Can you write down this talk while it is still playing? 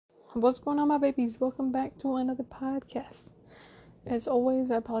What's going on, my babies? Welcome back to another podcast. As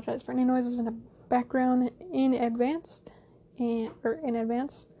always, I apologize for any noises in the background in advance and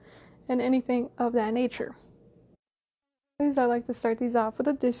anything of that nature. As I like to start these off with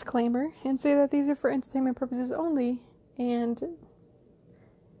a disclaimer and say that these are for entertainment purposes only, and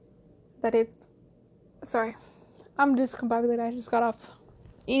that I'm discombobulated. I just got off.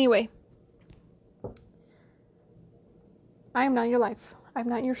 Anyway, I am not your life. I'm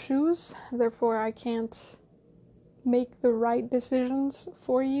not your shoes. Therefore, I can't make the right decisions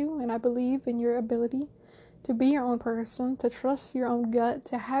for you, and I believe in your ability to be your own person, to trust your own gut,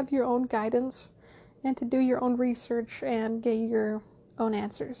 to have your own guidance, and to do your own research and get your own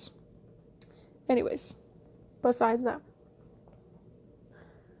answers. Anyways, besides that,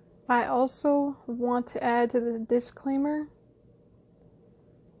 I also want to add to the disclaimer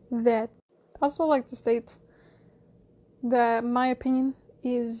that I also like to state that my opinion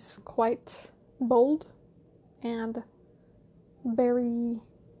is quite bold and very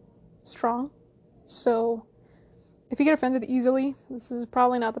strong. So if you get offended easily, this is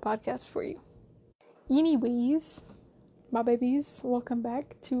probably not the podcast for you. Anyways, my babies, welcome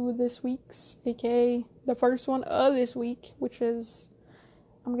back to this week's, aka the first one of this week, which is,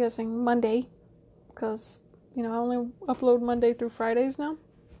 I'm guessing, Monday, because, I only upload Monday through Fridays now.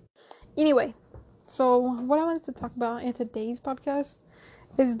 Anyway, so what I wanted to talk about in today's podcast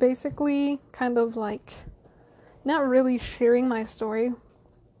is basically kind of like not really sharing my story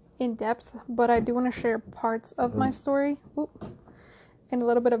in depth, but I do want to share parts of my story in a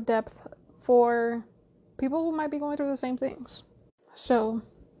little bit of depth for people who might be going through the same things. So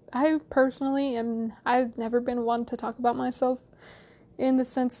I've never been one to talk about myself in the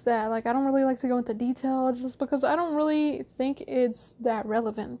sense that, I don't really like to go into detail just because I don't really think it's that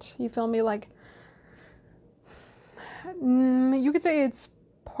relevant. You feel me? You could say it's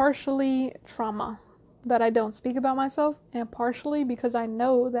partially trauma that I don't speak about myself, and partially because I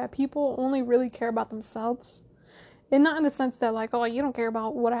know that people only really care about themselves. And not in the sense that, you don't care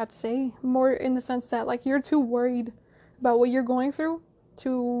about what I have to say. More in the sense that, you're too worried about what you're going through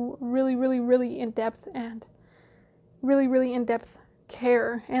to really, really, really in-depth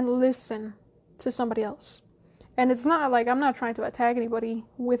care and listen to somebody else. And it's not I'm not trying to attack anybody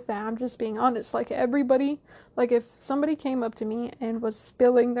with that. I'm just being honest. Everybody, if somebody came up to me and was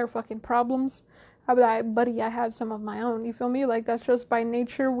spilling their fucking problems, I'd be like, buddy, I have some of my own. You feel me? That's just by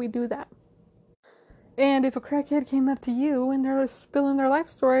nature, we do that. And if a crackhead came up to you and they're spilling their life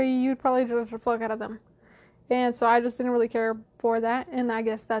story, you'd probably judge the fuck out of them. And so I just didn't really care for that. And I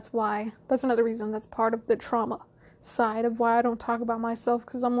guess that's another reason, that's part of the trauma side of why I don't talk about myself.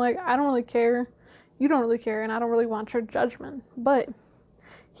 Because I'm I don't really care. You don't really care. And I don't really want your judgment. But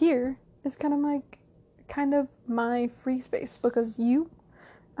here is kind of my free space, because you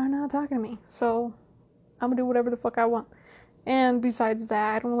are not talking to me. So I'm going to do whatever the fuck I want. And besides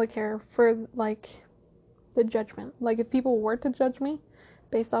that, I don't really care for the judgment. If people were to judge me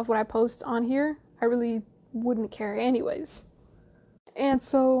based off what I post on here, I really wouldn't care anyways. And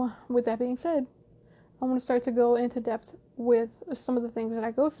so with that being said, I want to start to go into depth with some of the things that I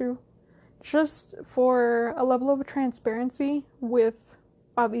go through, just for a level of transparency with,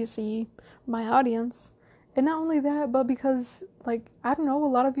 obviously, my audience. And not only that, but because, I don't know, a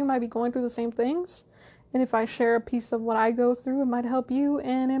lot of you might be going through the same things. And if I share a piece of what I go through, it might help you,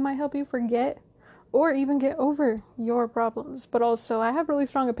 and it might help you forget or even get over your problems. But also, I have really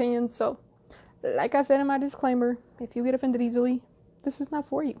strong opinions, so like I said in my disclaimer, if you get offended easily, this is not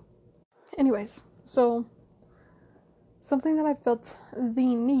for you. Anyways, so something that I felt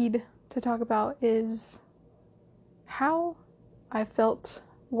the need to talk about is how I felt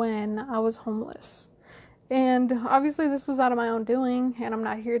when I was homeless. And obviously this was out of my own doing, and I'm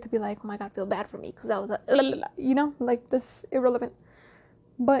not here to be oh my god, feel bad for me because I was this irrelevant.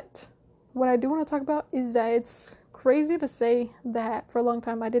 But what I do want to talk about is that it's crazy to say that for a long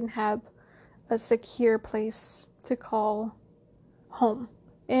time I didn't have a secure place to call home.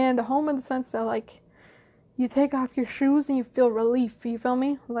 And home in the sense that you take off your shoes and you feel relief, you feel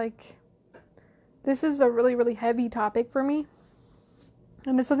me? This is a really, really heavy topic for me.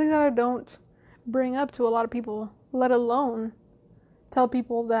 And it's something that I don't bring up to a lot of people, let alone tell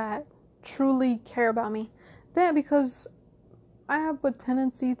people that truly care about me. That because I have a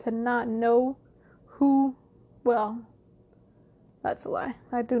tendency to not know that's a lie.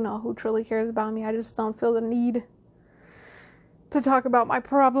 I do know who truly cares about me. I just don't feel the need to talk about my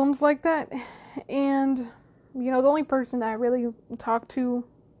problems like that. And, the only person that I really talk to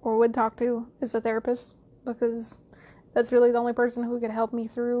or would talk to is a therapist, because that's really the only person who could help me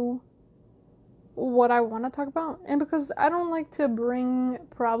through what I want to talk about, and because I don't like to bring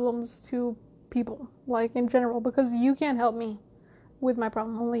problems to people, like in general, because you can't help me with my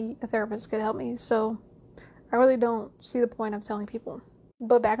problem. Only a therapist could help me. So I really don't see the point of telling people.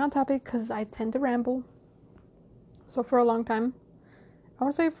 But back on topic, because I tend to ramble. So for a long time, I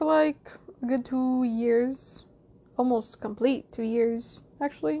want to say for like a good 2 years, almost complete 2 years,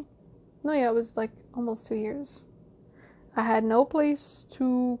 actually. No, yeah, it was like almost 2 years. I had no place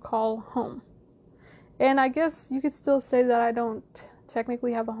to call home. And I guess you could still say that I don't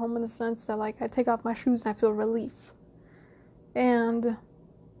technically have a home in the sense that, like, I take off my shoes and I feel relief. And,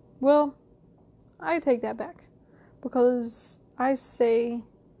 well, I take that back. Because I say,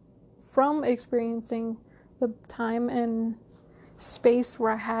 from experiencing the time and space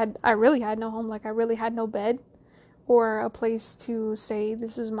where I really had no home, like, I really had no bed or a place to say,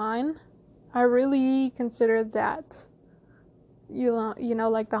 this is mine, I really consider that,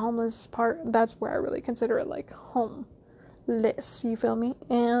 like the homeless part, that's where I really consider it like homeless, you feel me?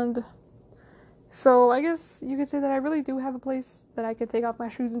 And so I guess you could say that I really do have a place that I could take off my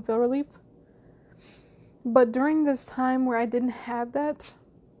shoes and feel relief. But during this time where I didn't have that,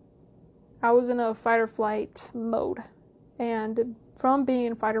 I was in a fight or flight mode. And from being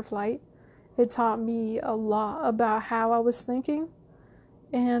in fight or flight, it taught me a lot about how I was thinking.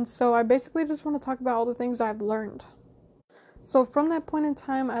 And so I basically just want to talk about all the things I've learned. So from that point in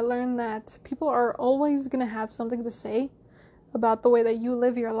time, I learned that people are always going to have something to say about the way that you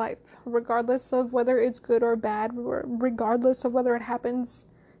live your life, regardless of whether it's good or bad, regardless of whether it happens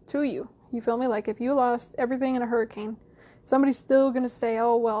to you. You feel me? Like, if you lost everything in a hurricane, somebody's still going to say,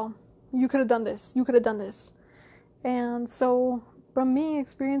 oh, well, you could have done this, you could have done this. And so from me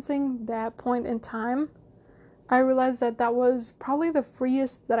experiencing that point in time, I realized that that was probably the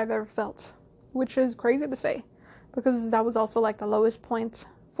freest that I've ever felt, which is crazy to say, because that was also like the lowest point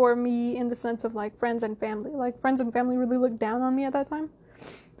for me in the sense of like friends and family. Like, friends and family really looked down on me at that time.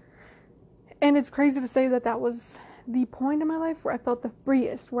 And it's crazy to say that that was the point in my life where I felt the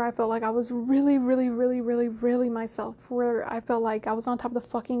freest, where I felt like I was really, really, really, really, really myself, where I felt like I was on top of the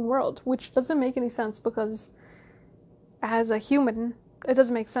fucking world, which doesn't make any sense because as a human, it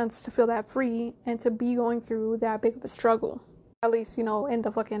doesn't make sense to feel that free and to be going through that big of a struggle. At least, in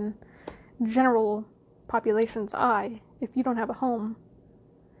the fucking general population's eye, if you don't have a home,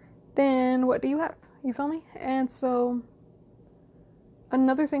 then what do you have? You feel me? And so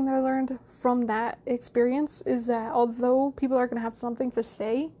another thing that I learned from that experience is that although people are going to have something to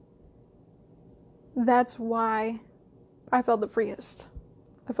say, that's why I felt the freest.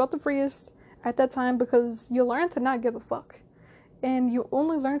 I felt the freest at that time because you learn to not give a fuck. And you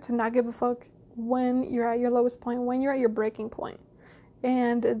only learn to not give a fuck when you're at your lowest point, when you're at your breaking point.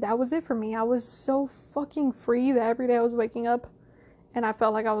 And that was it for me. I was so fucking free that every day I was waking up and I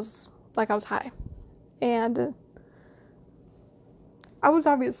felt like I was high. And I was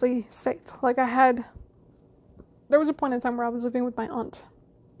obviously safe. Like, there was a point in time where I was living with my aunt.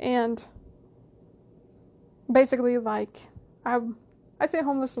 And basically, like, I say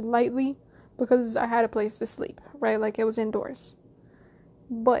homeless lightly because I had a place to sleep, right? Like, it was indoors.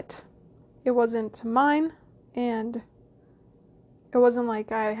 But it wasn't mine, and it wasn't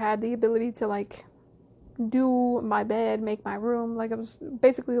like I had the ability to, like, do my bed, make my room. Like, it was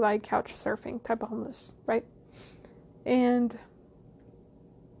basically like couch surfing type of homeless, right? And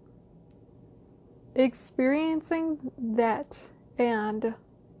experiencing that and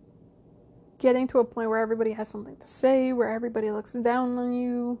getting to a point where everybody has something to say, where everybody looks down on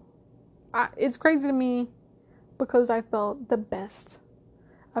you, it's crazy to me because I felt the best.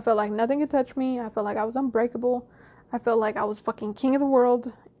 I felt like nothing could touch me. I felt like I was unbreakable. I felt like I was fucking king of the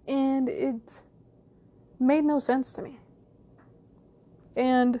world. And it made no sense to me.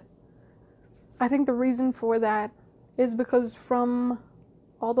 And I think the reason for that is because from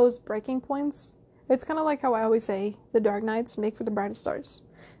all those breaking points, it's kind of like how I always say, the dark nights make for the brightest stars.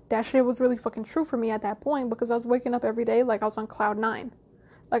 That shit was really fucking true for me at that point because I was waking up every day like I was on cloud 9.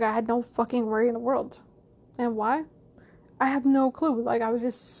 Like, I had no fucking worry in the world. And why? I have no clue. Like, I was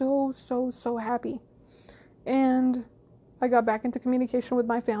just so, so, so happy. And I got back into communication with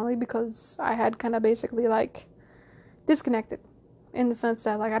my family because I had kind of basically, like, disconnected. In the sense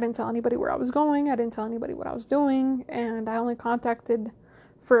that, like, I didn't tell anybody where I was going. I didn't tell anybody what I was doing. And I only contacted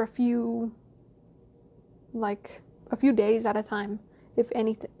for a few days at a time. If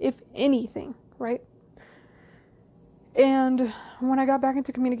anything, right? And when I got back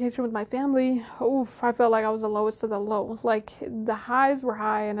into communication with my family, I felt like I was the lowest of the low. Like, the highs were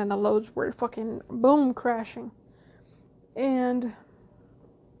high and then the lows were fucking boom crashing. And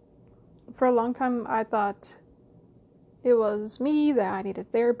for a long time, I thought it was me, that I needed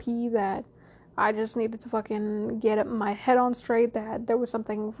therapy, that I just needed to fucking get my head on straight that there was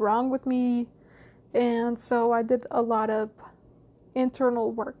something wrong with me. And so I did a lot of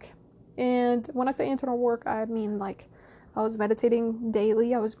internal work. And when I say internal work, I mean like I was meditating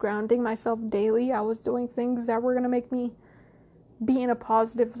daily, I was grounding myself daily, I was doing things that were going to make me be in a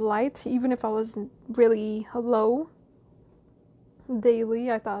positive light, even if I was really low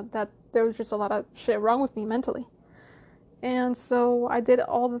daily. I thought that there was just a lot of shit wrong with me mentally. And so I did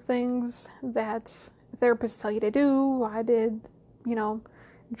all the things that therapists tell you to do. I did,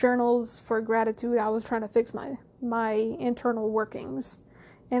 journals for gratitude. I was trying to fix my internal workings.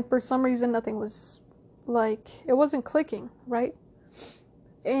 And for some reason, nothing was it wasn't clicking, right?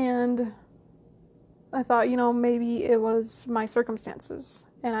 And I thought, maybe it was my circumstances.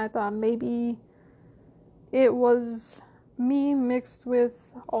 And I thought maybe it was me mixed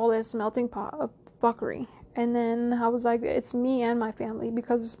with all this melting pot of fuckery. And then I was like, it's me and my family,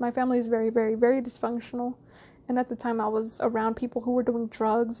 because my family is very, very, very dysfunctional. And at the time I was around people who were doing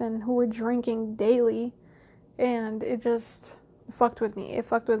drugs and who were drinking daily. And it just fucked with me. It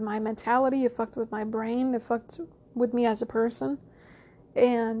fucked with my mentality. It fucked with my brain. It fucked with me as a person.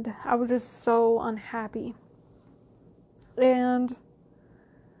 And I was just so unhappy. And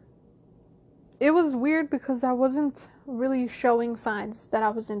it was weird because I wasn't really showing signs that I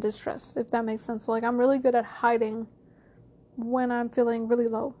was in distress, if that makes sense. Like, I'm really good at hiding when I'm feeling really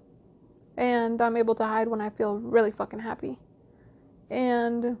low. And I'm able to hide when I feel really fucking happy.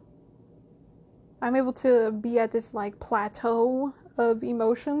 And I'm able to be at this, plateau of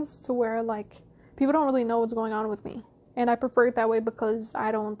emotions to where, people don't really know what's going on with me. And I prefer it that way because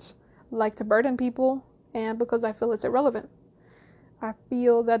I don't like to burden people and because I feel it's irrelevant. I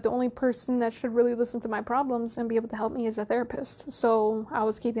feel that the only person that should really listen to my problems and be able to help me is a therapist. So I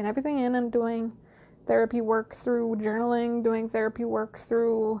was keeping everything in and doing therapy work through journaling, doing therapy work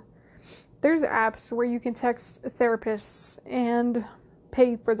through... There's apps where you can text therapists and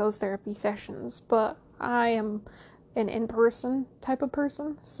pay for those therapy sessions, but I am an in-person type of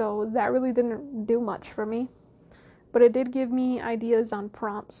person, so that really didn't do much for me. But it did give me ideas on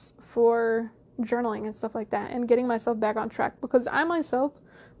prompts for journaling and stuff like that, and getting myself back on track, because I myself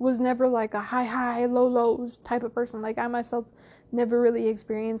was never like a high low lows type of person. I myself never really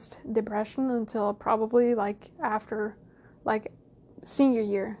experienced depression until probably after senior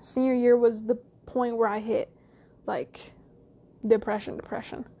year was the point where I hit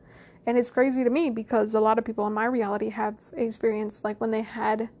depression. And it's crazy to me because a lot of people in my reality have experienced when they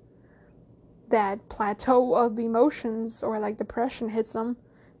had that plateau of emotions or depression hits them.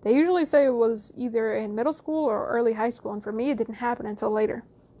 They usually say it was either in middle school or early high school, and for me it didn't happen until later.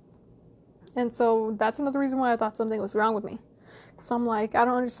 And so that's another reason why I thought something was wrong with me. So I'm I don't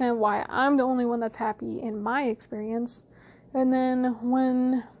understand why I'm the only one that's happy in my experience, and then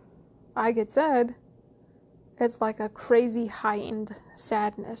when I get sad, it's like a crazy heightened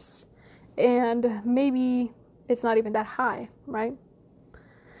sadness, and maybe it's not even that high, right?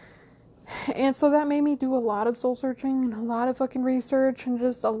 And so that made me do a lot of soul searching and a lot of fucking research and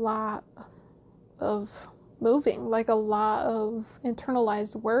just a lot of moving, a lot of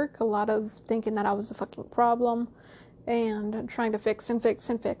internalized work, a lot of thinking that I was a fucking problem and trying to fix and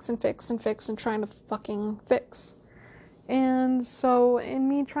trying to fucking fix. And so in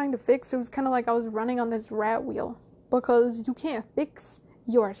me trying to fix, it was kind of like I was running on this rat wheel, because you can't fix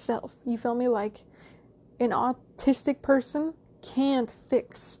yourself. You feel me? An autistic person can't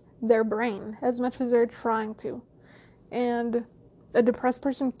fix their brain as much as they're trying to. And a depressed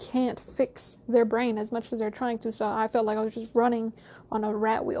person can't fix their brain as much as they're trying to. So I felt like I was just running on a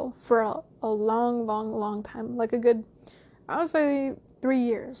rat wheel for a long time. I would say 3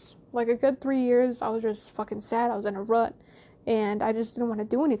 years. A good 3 years, I was just fucking sad. I was in a rut. And I just didn't want to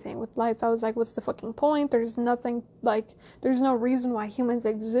do anything with life. I was like, what's the fucking point? There's nothing, there's no reason why humans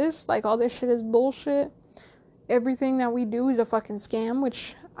exist. All this shit is bullshit. Everything that we do is a fucking scam,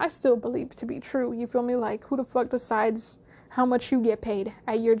 which I still believe to be true. You feel me? Who the fuck decides how much you get paid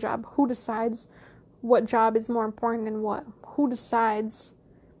at your job? Who decides what job is more important than what? Who decides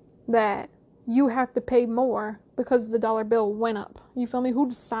that you have to pay more because the dollar bill went up? You feel me? Who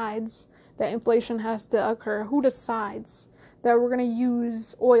decides that inflation has to occur? Who decides that we're going to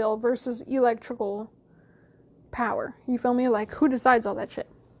use oil versus electrical power? You feel me? Who decides all that shit?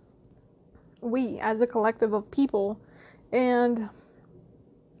 We, as a collective of people. And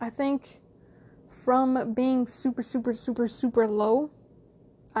I think from being super low,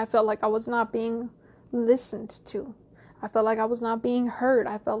 I felt like I was not being listened to. I felt like I was not being heard.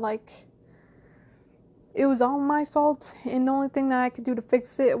 I felt like it was all my fault, and the only thing that I could do to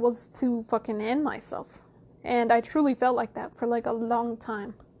fix it was to fucking end myself. And I truly felt like that for a long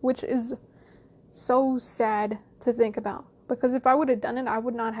time, which is so sad to think about. Because if I would have done it, I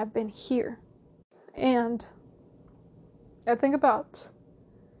would not have been here. And I think about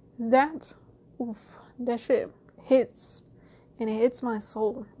that. Oof, that shit hits. And it hits my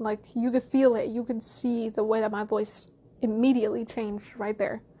soul. Like, you could feel it. You could see the way that my voice immediately changed right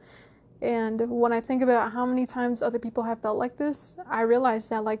there. And when I think about how many times other people have felt like this, I realize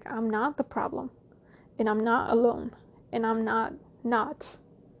that, like, I'm not the problem. And I'm not alone. And I'm not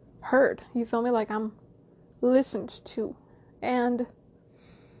heard. You feel me? Like, I'm listened to. And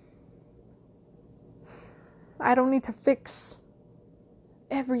I don't need to fix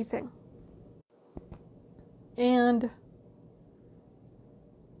everything. And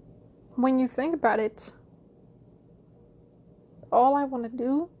when you think about it, all I want to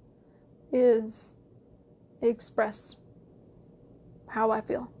do is express how I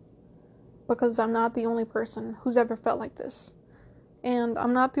feel. Because I'm not the only person who's ever felt like this. And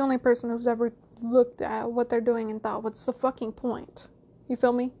I'm not the only person who's ever looked at what they're doing and thought, what's the fucking point? You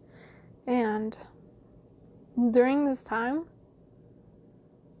feel me? And during this time,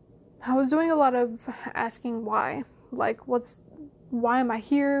 I was doing a lot of asking why. Like, why am I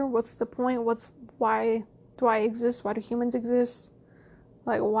here? What's the point? Why do I exist? Why do humans exist?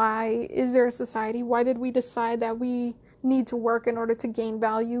 Like, why is there a society? Why did we decide that we need to work in order to gain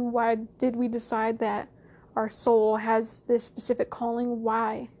value? Why did we decide that our soul has this specific calling?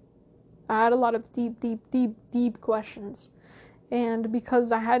 Why? I had a lot of deep questions. And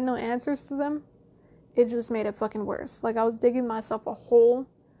because I had no answers to them, it just made it fucking worse. Like, I was digging myself a hole,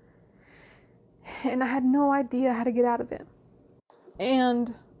 and I had no idea how to get out of it.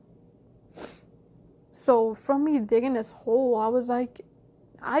 And so from me digging this hole, I was like,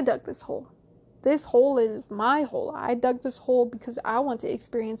 I dug this hole. This hole is my hole. I dug this hole because I want to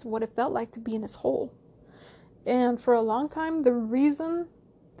experience what it felt like to be in this hole. And for a long time, the reason,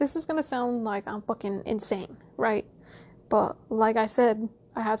 this is going to sound like I'm fucking insane, right? But like I said,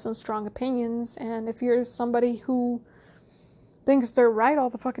 I have some strong opinions. And if you're somebody who thinks they're right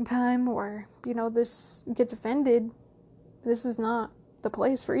all the fucking time, or, you know, this gets offended, this is not the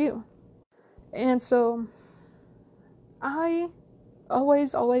place for you. And so I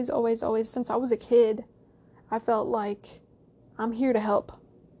always, since I was a kid, I felt like I'm here to help.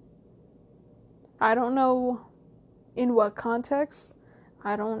 I don't know in what context,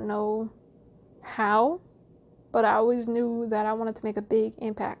 I don't know how, but I always knew that I wanted to make a big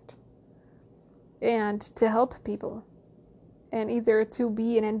impact and to help people, and either to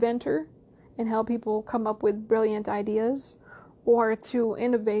be an inventor and help people come up with brilliant ideas, or to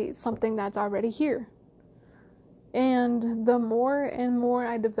innovate something that's already here. And the more and more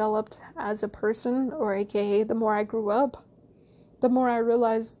I developed as a person, or aka the more I grew up, the more I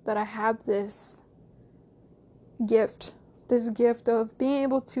realized that I have this gift of being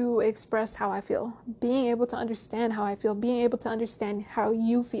able to express how I feel, being able to understand how I feel, being able to understand how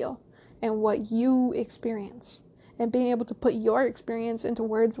you feel and what you experience, and being able to put your experience into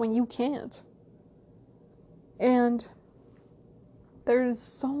words when you can't. And there's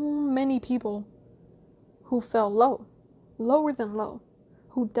so many people who fell low, lower than low,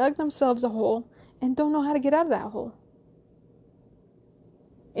 who dug themselves a hole and don't know how to get out of that hole.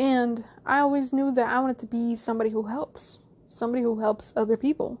 And I always knew that I wanted to be somebody who helps other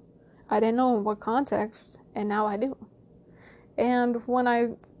people. I didn't know in what context, and now I do. And when I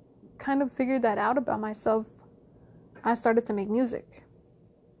kind of figured that out about myself, I started to make music.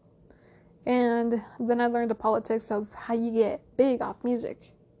 And then I learned the politics of how you get big off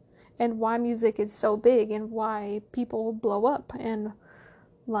music, and why music is so big, and why people blow up, and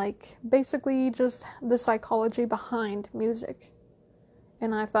like basically just the psychology behind music.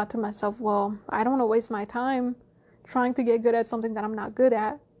 And I thought to myself, well, I don't want to waste my time trying to get good at something that I'm not good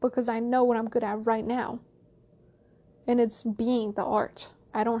at, because I know what I'm good at right now. And it's being the art.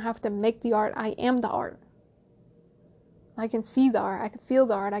 I don't have to make the art. I am the art. I can see the art. I can feel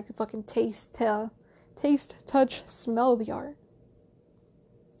the art. I can fucking taste, touch, smell the art.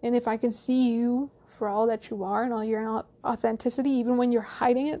 And if I can see you for all that you are and all your authenticity, even when you're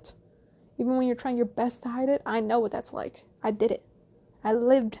hiding it, even when you're trying your best to hide it, I know what that's like. I did it. I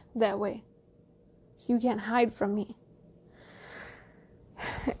lived that way. So you can't hide from me.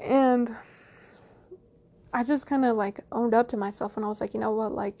 And I just kind of like owned up to myself, and I was like, you know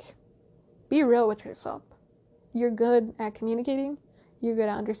what, like, be real with yourself. You're good at communicating. You're good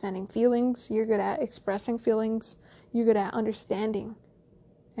at understanding feelings. You're good at expressing feelings. You're good at understanding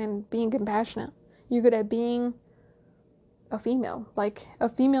and being compassionate. You're good at being a female. Like, a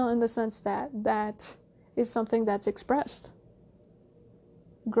female in the sense that that is something that's expressed.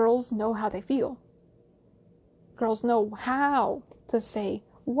 Girls know how they feel. Girls know how to say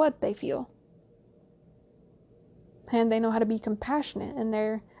what they feel. and they know how to be compassionate,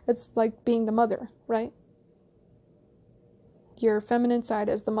 and it's like being the mother, right? Your feminine side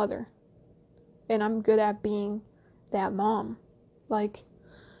is the mother, and I'm good at being that mom. Like,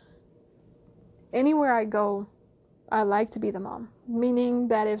 anywhere I go, I like to be the mom, meaning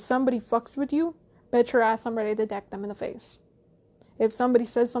that if somebody fucks with you, bet your ass I'm ready to deck them in the face. If somebody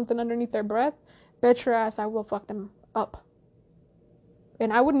says something underneath their breath, bet your ass I will fuck them up.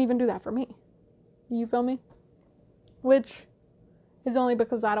 And I wouldn't even do that for me. You feel me? Which is only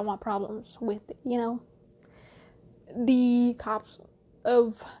because I don't want problems with, the cops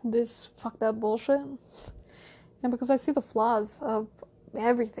of this fucked up bullshit. And because I see the flaws of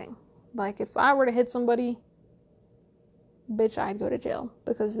everything. Like, if I were to hit somebody, bitch, I'd go to jail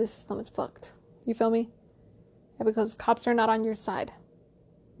because this system is fucked. You feel me? And because cops are not on your side.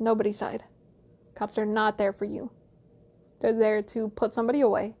 Nobody's side. Cops are not there for you. They're there to put somebody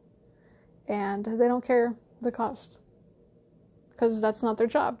away. And they don't care the cost. Because that's not their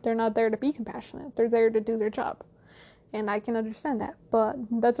job. They're not there to be compassionate. They're there to do their job. And I can understand that. But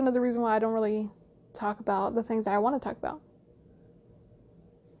that's another reason why I don't really talk about the things that I want to talk about.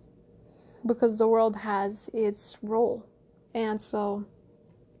 Because the world has its role. And so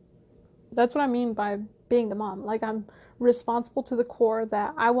that's what I mean by being the mom. Like, I'm responsible to the core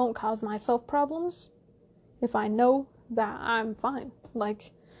that I won't cause myself problems if I know that I'm fine.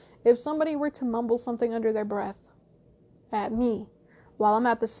 Like, if somebody were to mumble something under their breath at me while I'm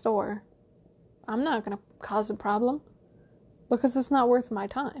at the store, I'm not going to cause a problem because it's not worth my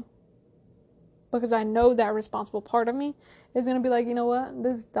time. Because I know that responsible part of me is going to be like, you know what?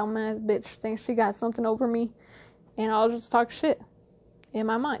 This dumbass bitch thinks she got something over me, and I'll just talk shit in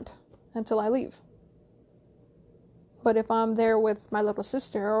my mind until I leave. But if I'm there with my little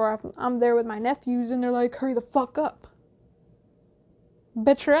sister, or if I'm there with my nephews and they're like, hurry the fuck up,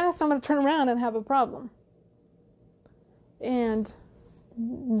 bet your ass I'm going to turn around and have a problem. And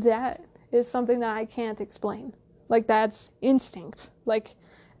that is something that I can't explain. Like, that's instinct. Like,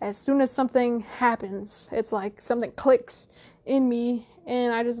 as soon as something happens, it's like something clicks in me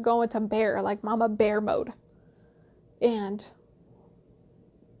and I just go into bear, like mama bear mode. And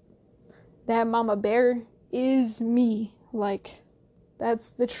that mama bear is me. Like,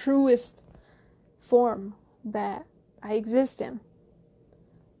 that's the truest form that I exist in.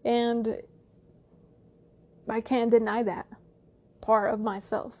 And I can't deny that part of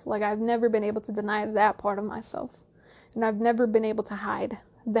myself. Like, I've never been able to deny that part of myself. And I've never been able to hide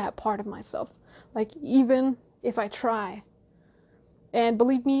that part of myself. Like, even if I try. And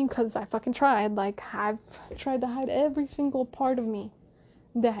believe me, because I fucking tried. Like, I've tried to hide every single part of me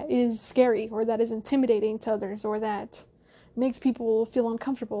that is scary, or that is intimidating to others, or that makes people feel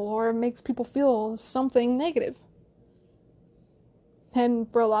uncomfortable, or makes people feel something negative.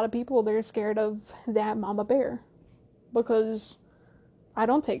 And for a lot of people, they're scared of that mama bear. Because I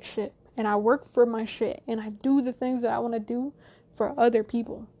don't take shit. And I work for my shit. And I do the things that I want to do for other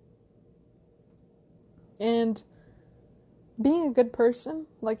people. And being a good person,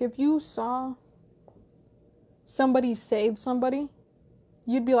 like, if you saw somebody save somebody,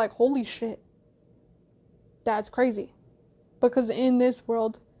 you'd be like, holy shit, that's crazy. Because in this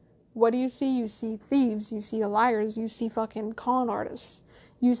world, what do you see? You see thieves, you see liars, you see fucking con artists,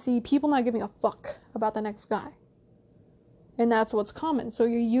 you see people not giving a fuck about the next guy. And that's what's common, so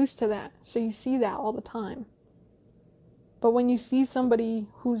you're used to that, so you see that all the time. But when you see somebody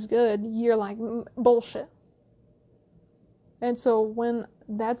who's good, you're like, bullshit. And so when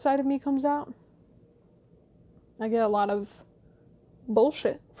that side of me comes out, I get a lot of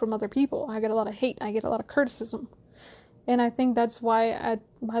bullshit from other people. I get a lot of hate. I get a lot of criticism. And I think that's why at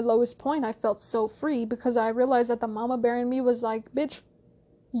my lowest point I felt so free, because I realized that the mama bear in me was like, bitch,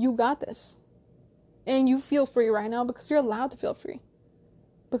 you got this. And you feel free right now because you're allowed to feel free.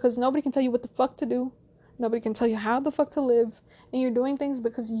 Because nobody can tell you what the fuck to do. Nobody can tell you how the fuck to live. And you're doing things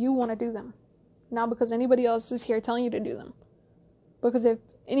because you want to do them. Not because anybody else is here telling you to do them. Because if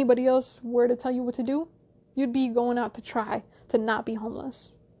anybody else were to tell you what to do, you'd be going out to try to not be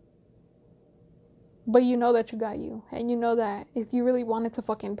homeless. But you know that you got you. And you know that if you really wanted to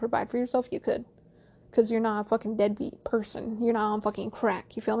fucking provide for yourself, you could. Because you're not a fucking deadbeat person. You're not on fucking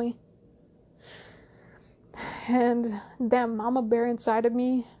crack. You feel me? And that mama bear inside of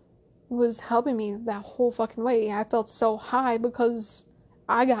me was helping me that whole fucking way. I felt so high because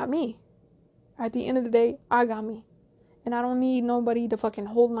I got me. At the end of the day, I got me. And I don't need nobody to fucking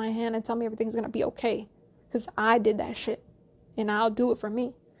hold my hand and tell me everything's gonna be okay. Because I did that shit. And I'll do it for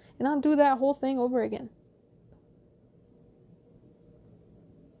me. And I'll do that whole thing over again.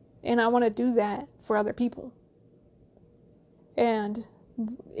 And I want to do that for other people. And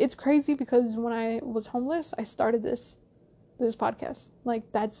it's crazy because when I was homeless, I started this podcast. Like,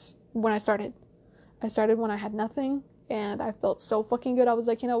 that's when I started. I started when I had nothing, and I felt so fucking good. I was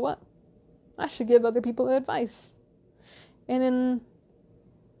like, you know what? I should give other people advice. And then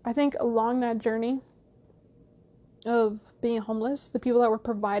I think along that journey of being homeless, the people that were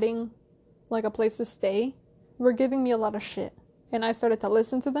providing like a place to stay were giving me a lot of shit. And I started to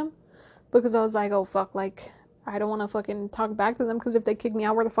listen to them because I was like, oh fuck, like I don't want to fucking talk back to them because if they kick me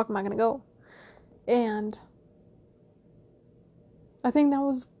out, where the fuck am I gonna go? And I think that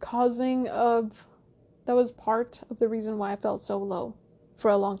was part of the reason why I felt so low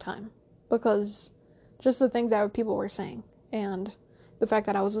for a long time, because just the things that people were saying and the fact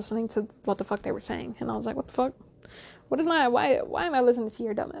that I was listening to what the fuck they were saying, and I was like, what the fuck? Why am I listening to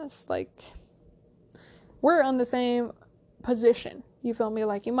your dumbass? Like, we're on the same position. You feel me?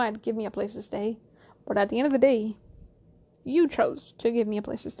 Like, you might give me a place to stay, but at the end of the day, you chose to give me a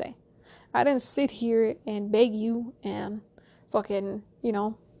place to stay. I didn't sit here and beg you and fucking,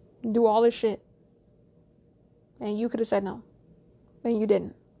 do all this shit. And you could have said no. And you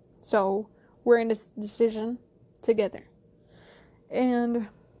didn't. So, we're in this decision together. And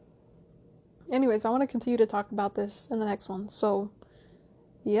anyways, I want to continue to talk about this in the next one. So,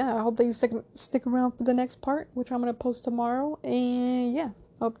 yeah, I hope that you stick around for the next part, which I'm going to post tomorrow. And yeah,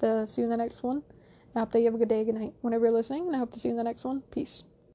 I hope to see you in the next one. I hope that you have a good day, good night, whenever you're listening. And I hope to see you in the next one. Peace.